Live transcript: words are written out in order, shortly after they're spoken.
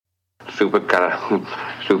super,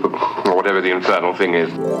 whatever the infernal thing is.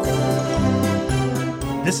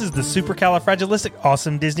 This is the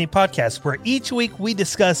Supercalifragilistic Disney podcast, where each week we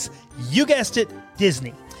discuss, you guessed it,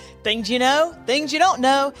 Disney. Things you know, things you don't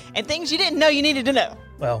know, and things you didn't know you needed to know.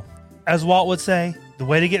 Well, as Walt would say, the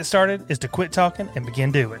way to get started is to quit talking and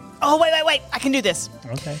begin doing. Oh, wait. I can do this.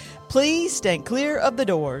 Okay. Please stand clear of the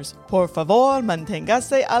doors. Por favor,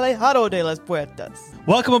 manténgase alejado de las puertas.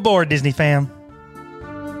 Welcome aboard, Disney fam.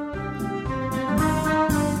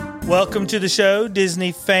 Welcome to the show,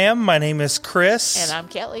 Disney fam. My name is Chris. And I'm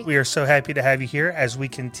Kelly. We are so happy to have you here as we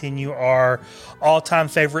continue our all-time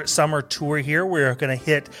favorite summer tour here. We're going to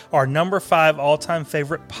hit our number 5 all-time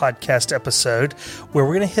favorite podcast episode, where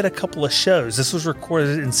we're going to hit a couple of shows. This was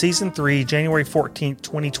recorded in season 3, January 14th,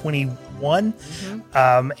 2021.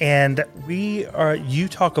 And you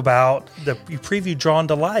talk about you preview Drawn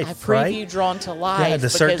to Life, I right? preview Drawn to Life. Yeah, the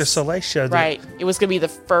Cirque du Soleil show. Right. It was going to be the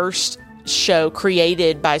first show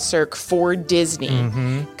created by Cirque for Disney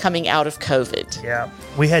coming out of COVID. Yeah.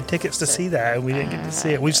 We had tickets to see that, and we didn't get to see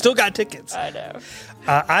it. We've still got tickets. I know.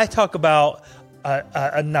 I talk about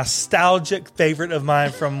a nostalgic favorite of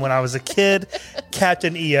mine from when I was a kid,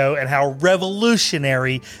 Captain EO, and how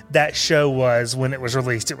revolutionary that show was when it was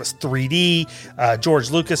released. It was 3D.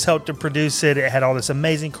 George Lucas helped to produce it. It had all this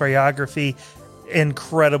amazing choreography.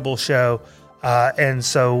 Incredible show. And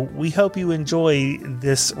so we hope you enjoy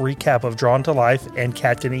this recap of Drawn to Life and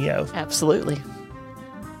Captain EO. Absolutely.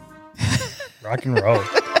 Rock and roll.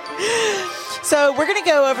 So we're going to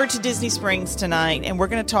go over to Disney Springs tonight, and we're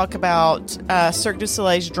going to talk about Cirque du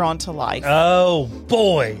Soleil's Drawn to Life. Oh,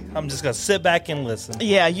 boy. I'm just going to sit back and listen.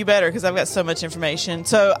 Yeah, you better, because I've got so much information.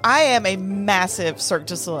 So I am a massive Cirque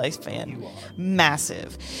du Soleil fan. You are.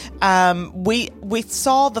 Massive. We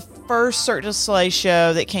saw the first Cirque du Soleil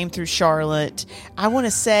show that came through Charlotte, I want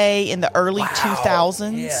to say in the early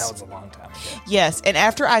 2000s. Yeah, that was a long time ago. Yes, and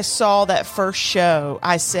after I saw that first show,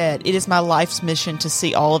 I said, it is my life's mission to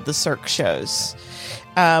see all of the Cirque shows.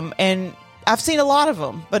 And I've seen a lot of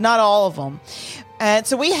them, but not all of them. And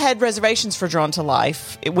so we had reservations for Drawn to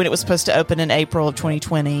Life when it was supposed to open in April of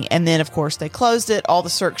 2020. And then, of course, they closed it. All the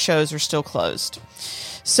Cirque shows are still closed.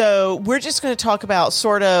 So we're just going to talk about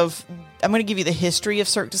I'm going to give you the history of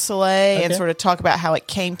Cirque du Soleil and sort of talk about how it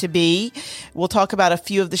came to be. We'll talk about a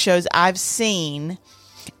few of the shows I've seen.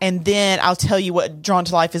 And then I'll tell you what Drawn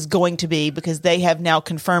to Life is going to be, because they have now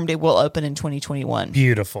confirmed it will open in 2021.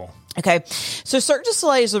 Beautiful. Okay. So Cirque du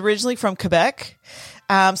Soleil is originally from Quebec.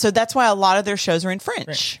 So that's why a lot of their shows are in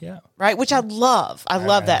French. Yeah. Right? Which I love. I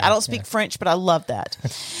love that. I don't speak French, but I love that.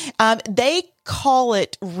 They call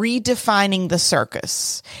it redefining the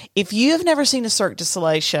circus. If you have never seen a Cirque du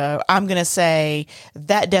Soleil show, I'm going to say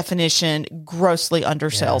that definition grossly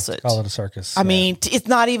undersells it. Call it a circus. I mean, it's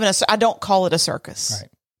not even I don't call it a circus. Right.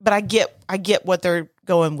 But I get what they're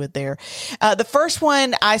going with there. The first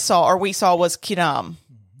one we saw was Kiram.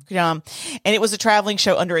 And it was a traveling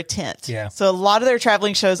show under a tent. Yeah. So a lot of their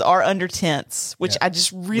traveling shows are under tents, which I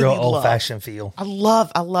just really real love. old-fashioned feel. I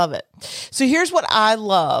love it. So here's what I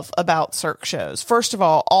love about Cirque shows. First of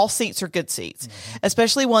all seats are good seats,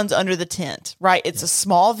 especially ones under the tent, right? It's a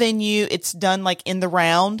small venue. It's done like in the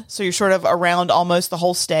round. So you're sort of around almost the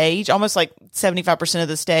whole stage, almost like 75% of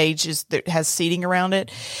the stage has seating around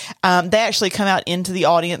it. They actually come out into the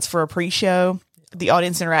audience for a pre-show. The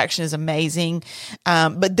audience interaction is amazing,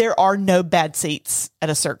 but there are no bad seats at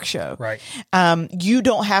a Cirque show. Right. You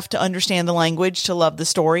don't have to understand the language to love the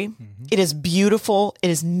story. It is beautiful. It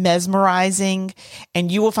is mesmerizing,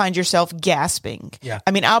 and you will find yourself gasping. Yeah.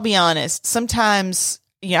 I mean, I'll be honest. Sometimes,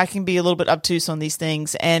 I can be a little bit obtuse on these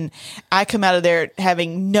things, and I come out of there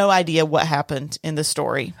having no idea what happened in the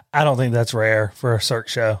story. I don't think that's rare for a Cirque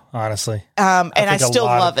show, honestly. And I still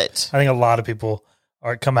love it. I think a lot of people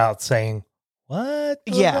come out saying, what?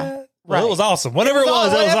 Yeah. Well, Right. it was awesome. Whatever it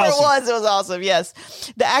was, it was awesome. Yes.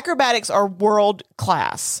 The acrobatics are world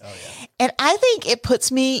class. Oh, yeah. And I think it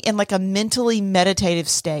puts me in like a mentally meditative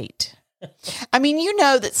state. I mean, you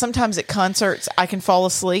know that sometimes at concerts I can fall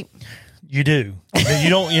asleep. You do. You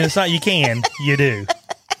don't, it's not, you can, you do.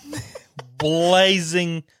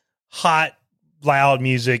 Blazing hot, loud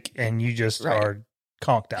music, and you just are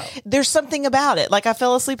conked out. There's something about it. Like I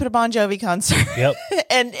fell asleep at a Bon Jovi concert. Yep.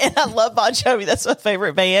 and I love Bon Jovi. That's my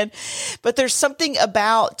favorite band. But there's something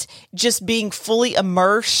about just being fully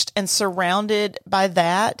immersed and surrounded by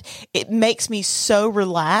that. It makes me so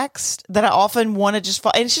relaxed that I often want to just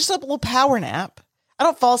fall. And it's just a little power nap. I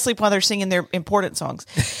don't fall asleep while they're singing their important songs.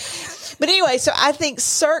 But anyway, so I think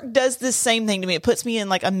Cirque does this same thing to me. It puts me in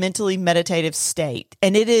like a mentally meditative state.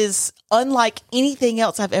 And it is unlike anything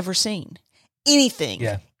else I've ever seen. Anything.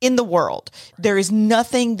 Yeah. in the world. There is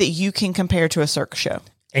nothing that you can compare to a circus show.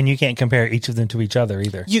 And you can't compare each of them to each other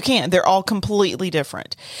either. You can't. They're all completely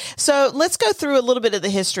different. So let's go through a little bit of the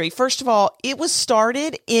history. First of all, it was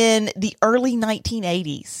started in the early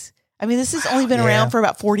 1980s. I mean, this has only been around for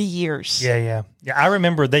about 40 years. Yeah. I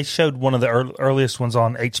remember they showed one of the earliest ones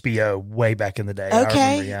on HBO way back in the day.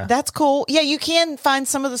 Okay, that's cool. Yeah, you can find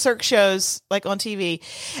some of the cirque shows like on TV.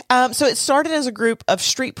 So it started as a group of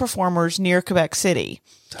street performers near Quebec City.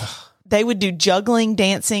 They would do juggling,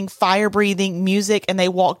 dancing, fire breathing, music, and they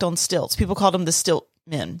walked on stilts. People called them the stilt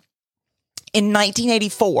men. In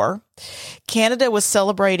 1984, Canada was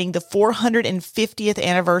celebrating the 450th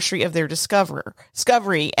anniversary of their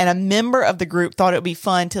discovery, and a member of the group thought it would be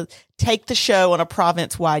fun to take the show on a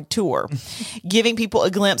province-wide tour, giving people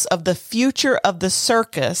a glimpse of the future of the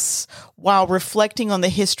circus while reflecting on the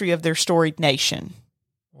history of their storied nation.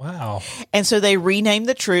 Wow. And so they renamed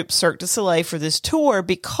the troupe Cirque du Soleil for this tour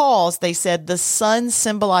because they said the sun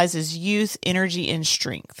symbolizes youth, energy, and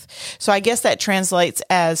strength. So I guess that translates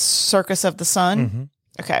as Circus of the Sun. Mm-hmm.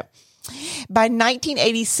 Okay. By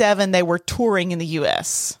 1987, they were touring in the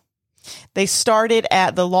U.S. They started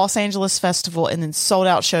at the Los Angeles Festival and then sold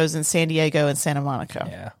out shows in San Diego and Santa Monica.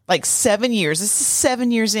 Yeah. Like 7 years. This is 7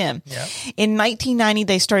 years in. Yeah. In 1990,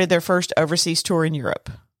 they started their first overseas tour in Europe.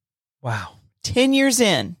 Wow. 10 years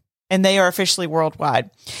in, and they are officially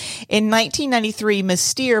worldwide. In 1993,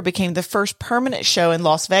 Mystere became the first permanent show in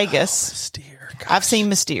Las Vegas. Mystere. Gosh. I've seen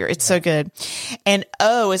Mystere. It's so good. And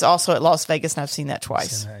O is also at Las Vegas, and I've seen that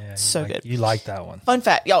twice. So good. You like that one. Fun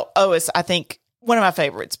fact, y'all, O is, I think, one of my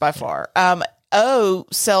favorites by far. O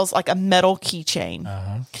sells like a metal keychain.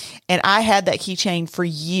 And I had that keychain for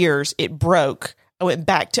years. It broke. I went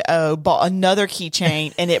back to O, bought another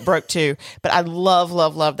keychain, and it broke too. But I love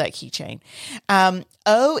that keychain.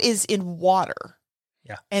 O is in water.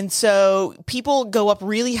 Yeah. And so people go up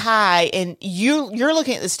really high, and you're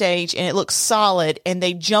looking at the stage, and it looks solid, and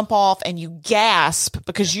they jump off, and you gasp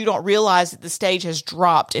because you don't realize that the stage has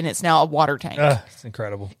dropped, and it's now a water tank. It's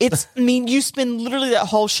incredible. You spend literally that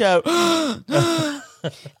whole show.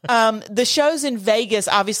 The shows in Vegas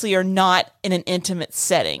obviously are not in an intimate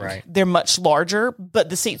setting. Right. They're much larger, but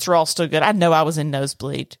the seats are all still good. I know I was in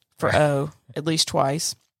nosebleed for O at least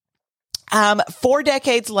twice. 4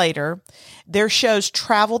 decades later, their shows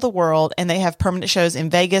travel the world, and they have permanent shows in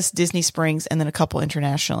Vegas, Disney Springs, and then a couple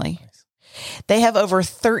internationally. Nice. They have over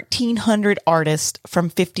 1,300 artists from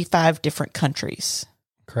 55 different countries.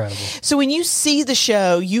 Incredible. So when you see the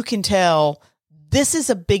show, you can tell this is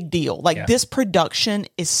a big deal. This production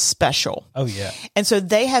is special. Oh, yeah. And so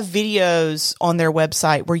they have videos on their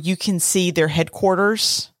website where you can see their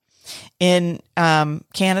headquarters in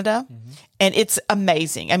Canada. Mm-hmm. And it's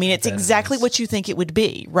amazing. I mean, it's exactly what you think it would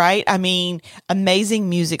be, right? I mean, amazing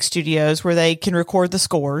music studios where they can record the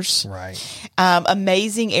scores. Right.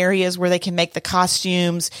 Amazing areas where they can make the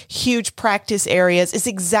costumes, huge practice areas. It's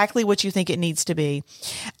exactly what you think it needs to be.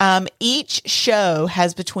 Each show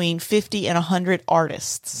has between 50 and 100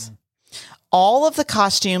 artists. All of the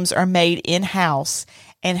costumes are made in-house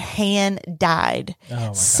and hand-dyed.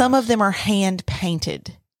 Some of them are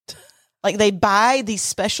hand-painted. Like they buy these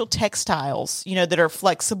special textiles, that are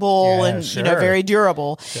flexible and, very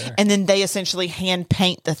durable. Sure. And then they essentially hand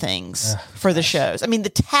paint the things for the shows. I mean,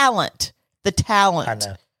 the talent. I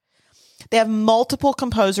know. They have multiple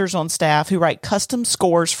composers on staff who write custom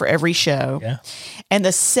scores for every show. Yeah. And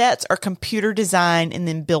the sets are computer designed and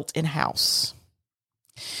then built in-house.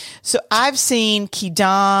 So I've seen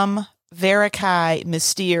Quidam, Verikai,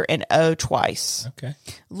 Mystere, and O twice. Okay.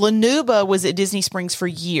 Lanuba was at Disney Springs for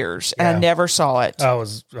years, and I never saw it. Oh, it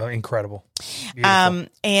was incredible. Beautiful.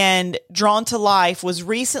 And Drawn to Life was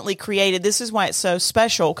recently created. This is why it's so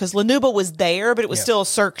special, because Lanuba was there, but it was still a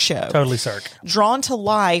Cirque show. Totally Cirque. Drawn to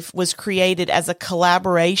Life was created as a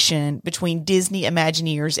collaboration between Disney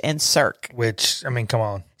Imagineers and Cirque. Which, I mean, come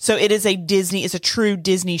on. So it's a true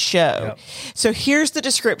Disney show. Yep. So here's the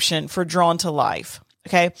description for Drawn to Life.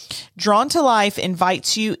 Okay. Drawn to Life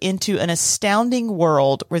invites you into an astounding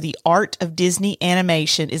world where the art of Disney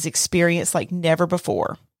animation is experienced like never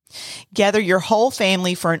before. Gather your whole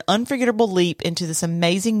family for an unforgettable leap into this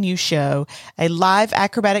amazing new show, a live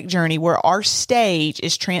acrobatic journey where our stage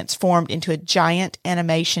is transformed into a giant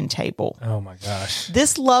animation table. Oh my gosh.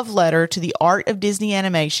 This love letter to the art of Disney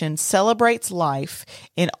animation celebrates life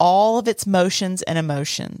in all of its motions and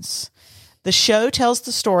emotions. The show tells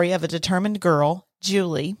the story of a determined girl,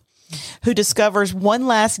 Julie, who discovers one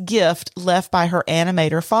last gift left by her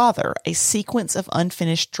animator father, a sequence of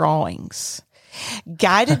unfinished drawings.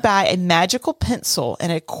 Guided by a magical pencil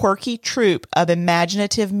and a quirky troupe of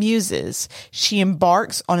imaginative muses, she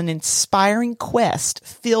embarks on an inspiring quest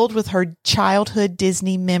filled with her childhood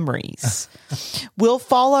Disney memories. We'll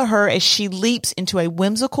follow her as she leaps into a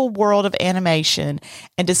whimsical world of animation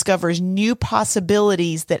and discovers new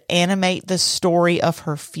possibilities that animate the story of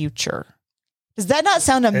her future. Does that not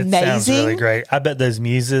sound amazing? It sounds really great. I bet those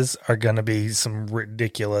muses are going to be some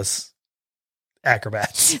ridiculous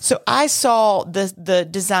acrobats. So I saw the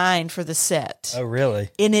design for the set. Oh, really?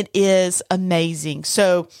 And it is amazing.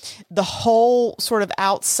 So the whole sort of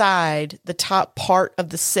outside, the top part of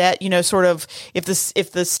the set, sort of if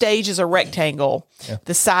the stage is a rectangle,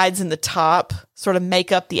 the sides and the top sort of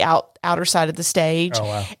make up the outer side of the stage. Oh,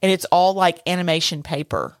 wow. And it's all like animation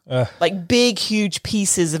paper, like big, huge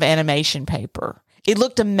pieces of animation paper. It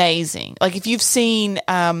looked amazing. Like if you've seen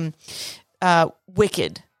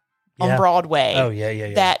Wicked on Broadway. Oh,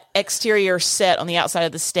 yeah. That exterior set on the outside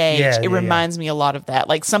of the stage, it reminds me a lot of that.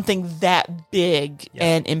 Like something that big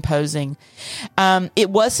and imposing. It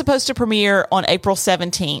was supposed to premiere on April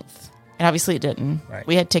 17th, and obviously it didn't. Right.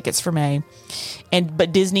 We had tickets for May.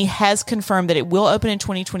 But Disney has confirmed that it will open in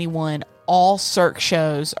 2021. All Cirque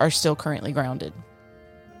shows are still currently grounded.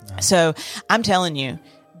 Nice. So I'm telling you,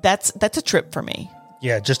 that's a trip for me.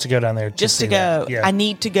 Yeah, just to go down there. Just to go. Yeah. I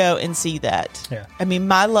need to go and see that. Yeah. I mean,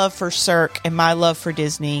 my love for Cirque and my love for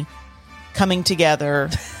Disney coming together.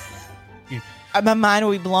 My mind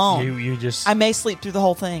will be blown. You just... I may sleep through the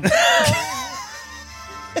whole thing.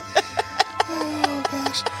 Oh,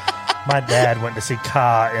 gosh. My dad went to see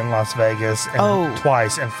Ka in Las Vegas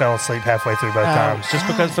twice and fell asleep halfway through both times. Just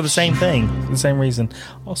because for the same thing. For the same reason.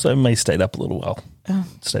 Also, may stayed up a little while.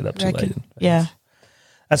 Stayed up too late. Yeah.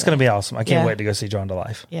 That's going to be awesome. I can't wait to go see Drawn to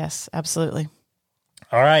Life. Yes, absolutely.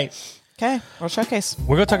 All right. Okay, World Showcase.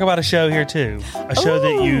 We're going to talk about a show here, too. A show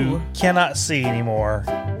that you cannot see anymore,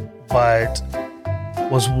 but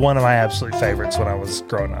was one of my absolute favorites when I was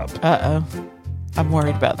growing up. Uh-oh. I'm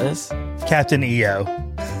worried about this. Captain EO.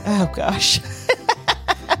 Oh, gosh.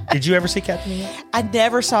 Did you ever see Captain EO? I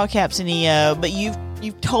never saw Captain EO, but you've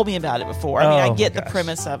told me about it before. I mean, I get the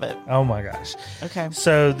premise of it. Oh, my gosh. Okay.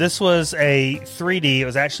 So this was a 3D. It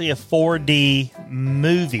was actually a 4D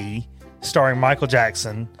movie starring Michael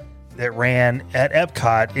Jackson that ran at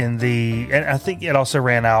Epcot and I think it also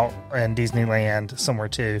ran out in Disneyland somewhere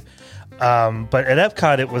too. But at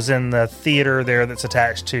Epcot, it was in the theater there that's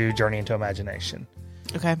attached to Journey into Imagination.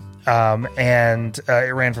 Okay. And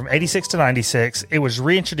it ran from 86 to 96. It was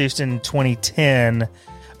reintroduced in 2010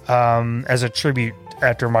 as a tribute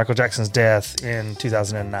after Michael Jackson's death in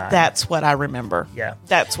 2009. That's what I remember. Yeah.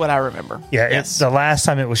 That's what I remember. Yeah. Yes. The last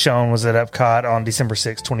time it was shown was at Epcot on December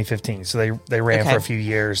 6, 2015. So they ran for a few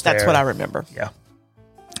years there. That's what I remember. Yeah.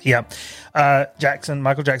 Yeah.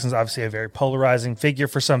 Michael Jackson's obviously a very polarizing figure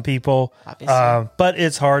for some people. Obviously. But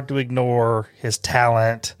it's hard to ignore his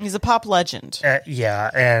talent. He's a pop legend. Yeah.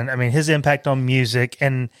 And I mean, his impact on music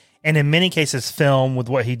and in many cases film with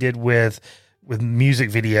what he did with music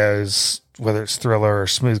videos, whether it's Thriller or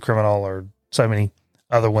Smooth Criminal or so many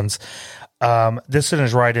other ones. This one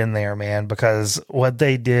is right in there, man, because what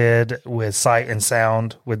they did with sight and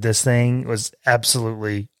sound with this thing was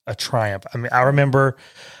absolutely a triumph. I mean, I remember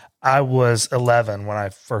I was 11 when I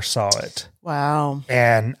first saw it. Wow.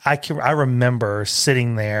 And I remember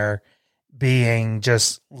sitting there being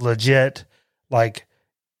just legit like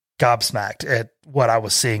gobsmacked at what I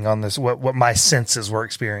was seeing on this, what my senses were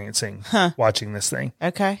experiencing watching this thing.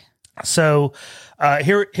 Okay. So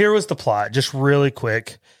here was the plot, just really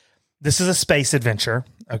quick. This is a space adventure,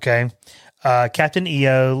 okay? Captain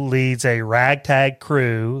EO leads a ragtag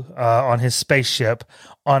crew on his spaceship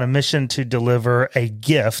on a mission to deliver a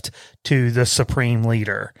gift to the Supreme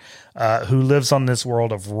Leader, who lives on this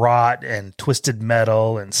world of rot and twisted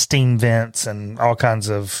metal and steam vents and all kinds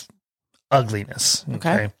of ugliness.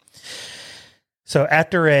 Okay. So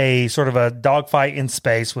after a sort of a dogfight in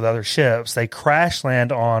space with other ships, they crash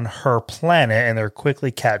land on her planet and they're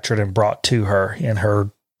quickly captured and brought to her in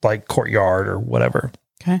her like courtyard or whatever.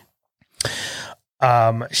 Okay.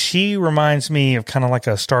 She reminds me of kind of like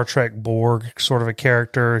a Star Trek Borg sort of a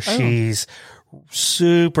character. Oh. She's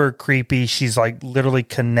super creepy. She's like literally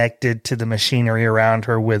connected to the machinery around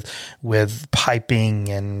her with piping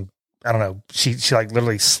and I don't know. She like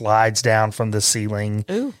literally slides down from the ceiling.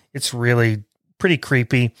 Ooh. It's really pretty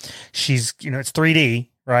creepy. She's, it's 3D,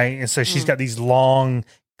 right? And so she's got these long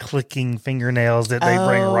clicking fingernails that they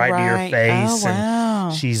bring right to your face. Oh, wow.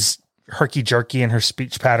 And she's herky-jerky in her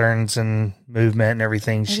speech patterns and movement and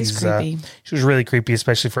everything. She's creepy. She was really creepy,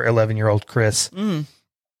 especially for 11-year-old Chris.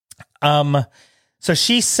 So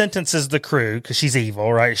she sentences the crew, because she's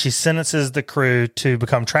evil, right? She sentences the crew to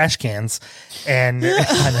become trash cans, and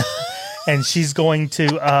and she's going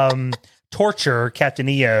to torture Captain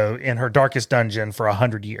EO in her darkest dungeon for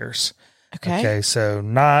 100 years. Okay, so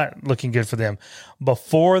not looking good for them.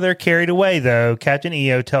 Before they're carried away, though, Captain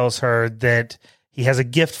EO tells her that he has a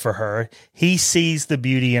gift for her. He sees the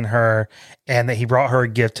beauty in her, and that he brought her a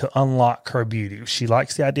gift to unlock her beauty. She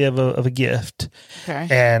likes the idea of a gift. Okay.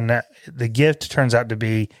 And the gift turns out to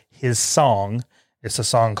be his song. It's a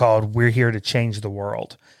song called "We're Here to Change the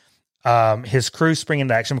World." His crew spring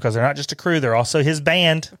into action because they're not just a crew; they're also his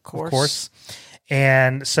band, of course.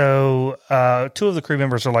 And so 2 of the crew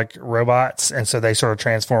members are like robots, and so they sort of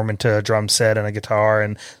transform into a drum set and a guitar,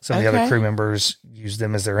 and some of the other crew members use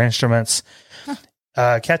them as their instruments.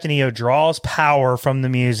 Captain EO draws power from the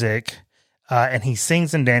music, and he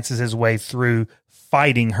sings and dances his way through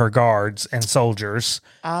fighting her guards and soldiers,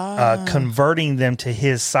 converting them to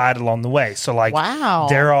his side along the way. So like, wow,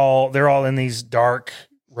 they're all in these dark,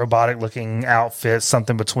 robotic looking outfits,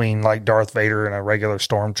 something between like Darth Vader and a regular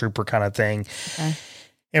stormtrooper kind of thing. Okay.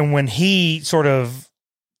 And when he sort of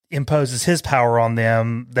imposes his power on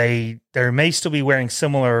them, they may still be wearing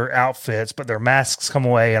similar outfits, but their masks come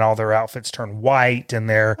away and all their outfits turn white, and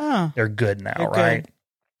they're good now, right?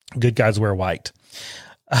 Good guys wear white.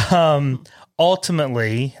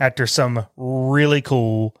 Ultimately, after some really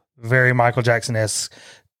cool, very Michael Jackson-esque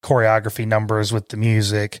choreography numbers with the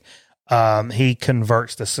music, he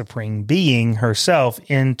converts the Supreme Being herself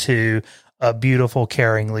into a beautiful,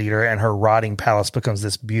 caring leader, and her rotting palace becomes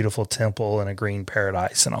this beautiful temple and a green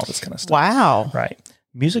paradise and all this kind of stuff. Wow. Right.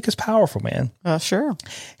 Music is powerful, man. Sure.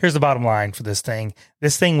 Here's the bottom line for this thing.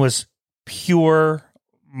 This thing was pure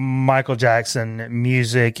Michael Jackson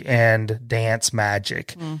music and dance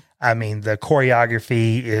magic. I mean, the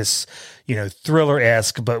choreography is,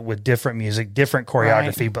 Thriller-esque, but with different music, different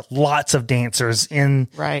choreography, but lots of dancers in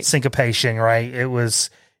syncopation, right? It was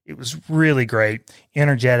really great,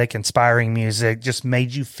 energetic, inspiring music, just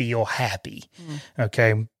made you feel happy.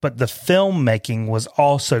 Okay. But the filmmaking was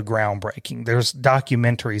also groundbreaking. There's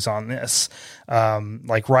documentaries on this.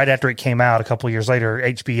 Like right after it came out, a couple of years later,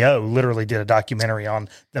 HBO literally did a documentary on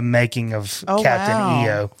the making of Captain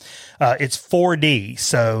EO. It's 4D.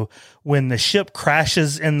 So when the ship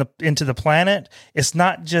crashes into the planet, it's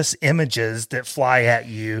not just images that fly at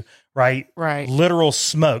you. Right. Literal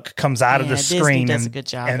smoke comes out of the screen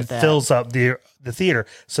and fills up the theater.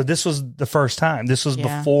 So this was the first time. This was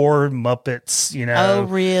before Muppets, Oh,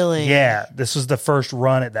 really? Yeah. This was the first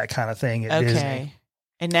run at that kind of thing at Disney.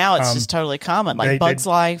 And now it's just totally common, like Bug's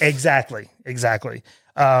Life. Exactly.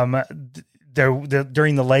 During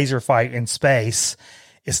the laser fight in space,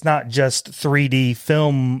 it's not just 3D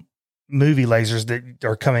film movie lasers that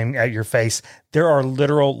are coming at your face. There are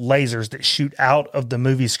literal lasers that shoot out of the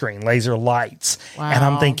movie screen, laser lights. Wow. And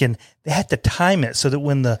I'm thinking they had to time it so that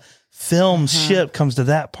when the film ship comes to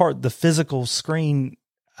that part, the physical screen,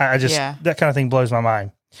 that kind of thing blows my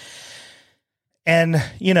mind. And,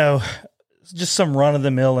 just some run of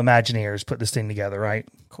the mill Imagineers put this thing together, right?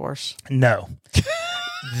 Of course. No.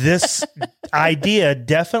 This idea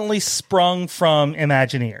definitely sprung from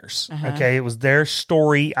Imagineers. Okay. It was their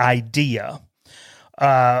story idea.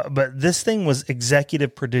 But this thing was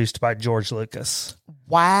executive produced by George Lucas.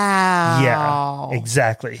 Wow. Yeah,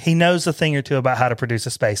 exactly. He knows a thing or two about how to produce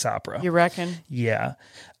a space opera. You reckon? Yeah.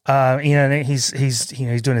 And he's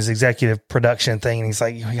doing his executive production thing, and he's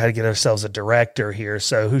like, we got to get ourselves a director here.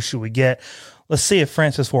 So who should we get? Let's see if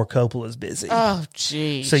Francis Ford Coppola is busy. Oh,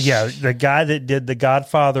 geez. So, yeah, the guy that did The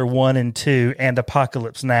Godfather 1 and 2 and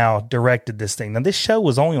Apocalypse Now directed this thing. Now, this show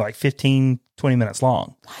was only like 15, 20 minutes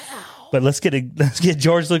long. Wow. But let's get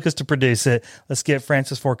George Lucas to produce it. Let's get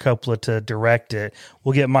Francis Ford Coppola to direct it.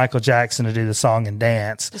 We'll get Michael Jackson to do the song and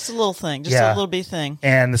dance. Just a little thing. Just a little bitty thing.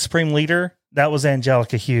 And the Supreme Leader, that was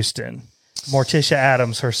Angelica Houston. Morticia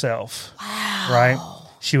Adams herself. Wow. Right?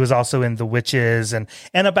 She was also in The Witches and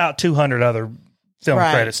about 200 other film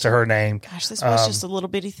credits to her name. Gosh, this was just a little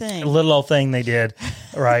bitty thing. A little old thing they did,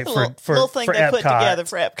 right? for little thing for they Epcot. Put together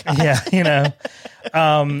for Epcot.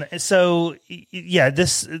 Yeah, So, yeah,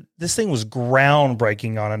 this thing was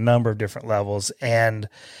groundbreaking on a number of different levels. And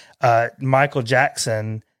Michael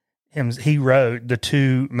Jackson, he wrote the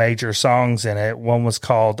 2 major songs in it. One was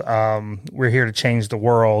called We're Here to Change the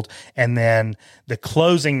World. And then the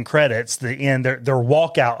closing credits, the end, their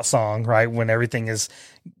walkout song, right? When everything is,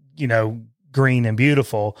 green and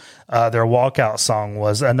beautiful, their walkout song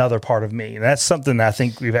was Another Part of Me. And that's something I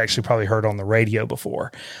think we've actually probably heard on the radio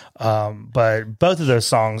before. But both of those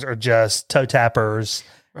songs are just toe tappers,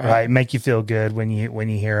 right? Make you feel good when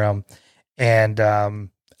you hear them. And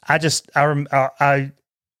I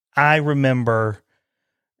remember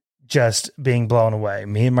just being blown away.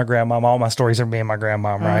 Me and my grandmom, all my stories are me and my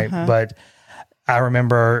grandmom, right? But I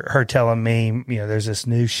remember her telling me, there's this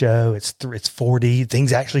new show. It's 4D.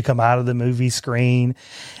 Things actually come out of the movie screen,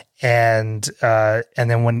 and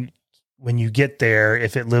then when you get there,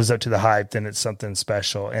 if it lives up to the hype, then it's something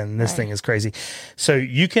special. And this thing is crazy. So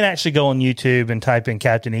you can actually go on YouTube and type in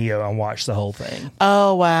Captain EO and watch the whole thing.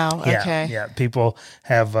 Oh, wow. Yeah, Okay. yeah. People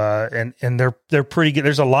have, and they're pretty good.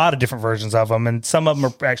 There's a lot of different versions of them, and some of them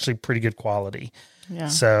are actually pretty good quality. Yeah.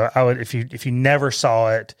 So I would, if you never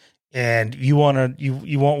saw it and you want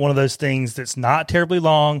one of those things that's not terribly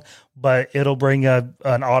long, but it'll bring an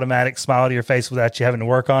automatic smile to your face without you having to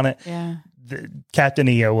work on it. Yeah. Captain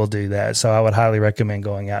EO will do that. So I would highly recommend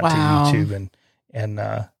going out to YouTube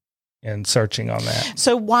and searching on that.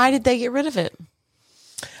 So why did they get rid of it?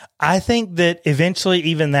 I think that eventually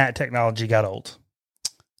even that technology got old.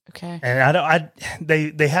 Okay. And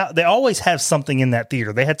they always have something in that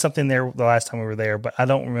theater. They had something there the last time we were there, but I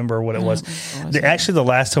don't remember what it was. Actually, the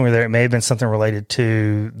last time we were there, it may have been something related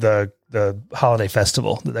to the holiday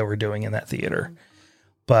festival that they were doing in that theater.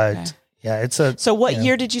 But yeah, So what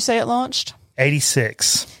year did you say it launched?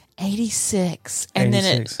 86. 86. And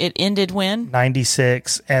 86. Then it ended when?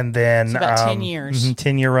 96. And then so about 10 years.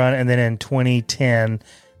 10-year run. And then in 2010,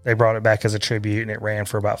 they brought it back as a tribute, and it ran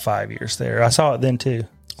for about 5 years there. I saw it then too.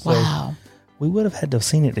 So wow. We would have had to have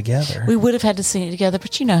seen it together. We would have had to see it together,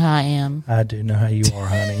 but you know how I am. I do know how you are,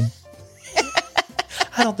 honey.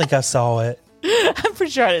 I don't think I saw it. I'm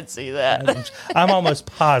pretty sure I didn't see that. I'm almost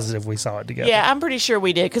positive we saw it together. Yeah, I'm pretty sure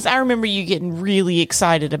we did, because I remember you getting really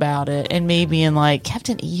excited about it and me being like,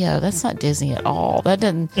 Captain EO, that's not Disney at all. That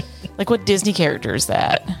doesn't, like, what Disney character is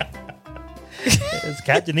that? It's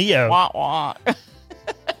Captain EO. Wah, wah.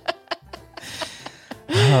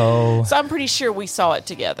 Oh. So I'm pretty sure we saw it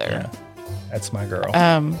together. Yeah, that's my girl.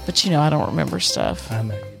 But I don't remember stuff. I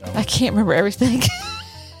know you don't. I can't remember everything.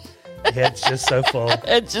 Yeah, it's just so full.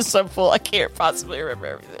 It's just so full. I can't possibly remember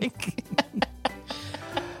everything.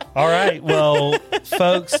 All right. Well,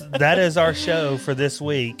 folks, that is our show for this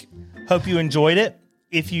week. Hope you enjoyed it.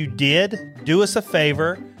 If you did, do us a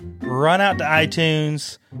favor. Run out to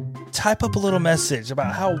iTunes. Type up a little message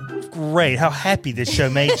about how great, how happy this show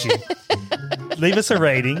made you. Leave us a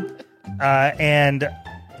rating. And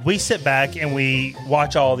we sit back and we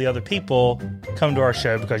watch all the other people come to our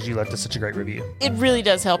show because you left us such a great review. It really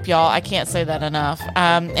does help, y'all. I can't say that enough.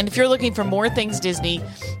 And if you're looking for more things Disney,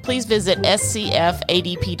 please visit scfadp.com.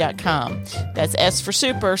 That's S for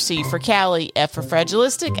Super, C for Cali, F for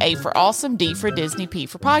Fragilistic, A for Awesome, D for Disney, P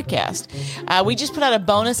for Podcast. We just put out a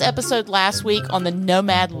bonus episode last week on the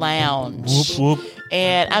Nomad Lounge. Whoop, whoop.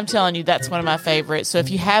 And I'm telling you, that's one of my favorites. So if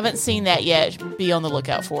you haven't seen that yet, be on the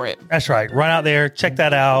lookout for it. That's right. Run out there, check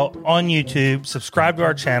that out on YouTube. Subscribe to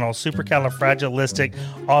our channel, Supercalifragilistic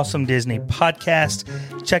Awesome Disney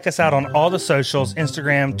Podcast. Check us out on all the socials,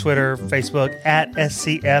 Instagram, Twitter, Facebook, at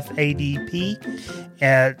SCFADP.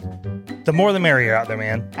 And the more the merrier out there,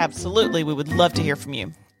 man. Absolutely. We would love to hear from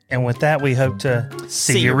you. And with that, we hope to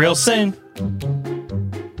see you real soon.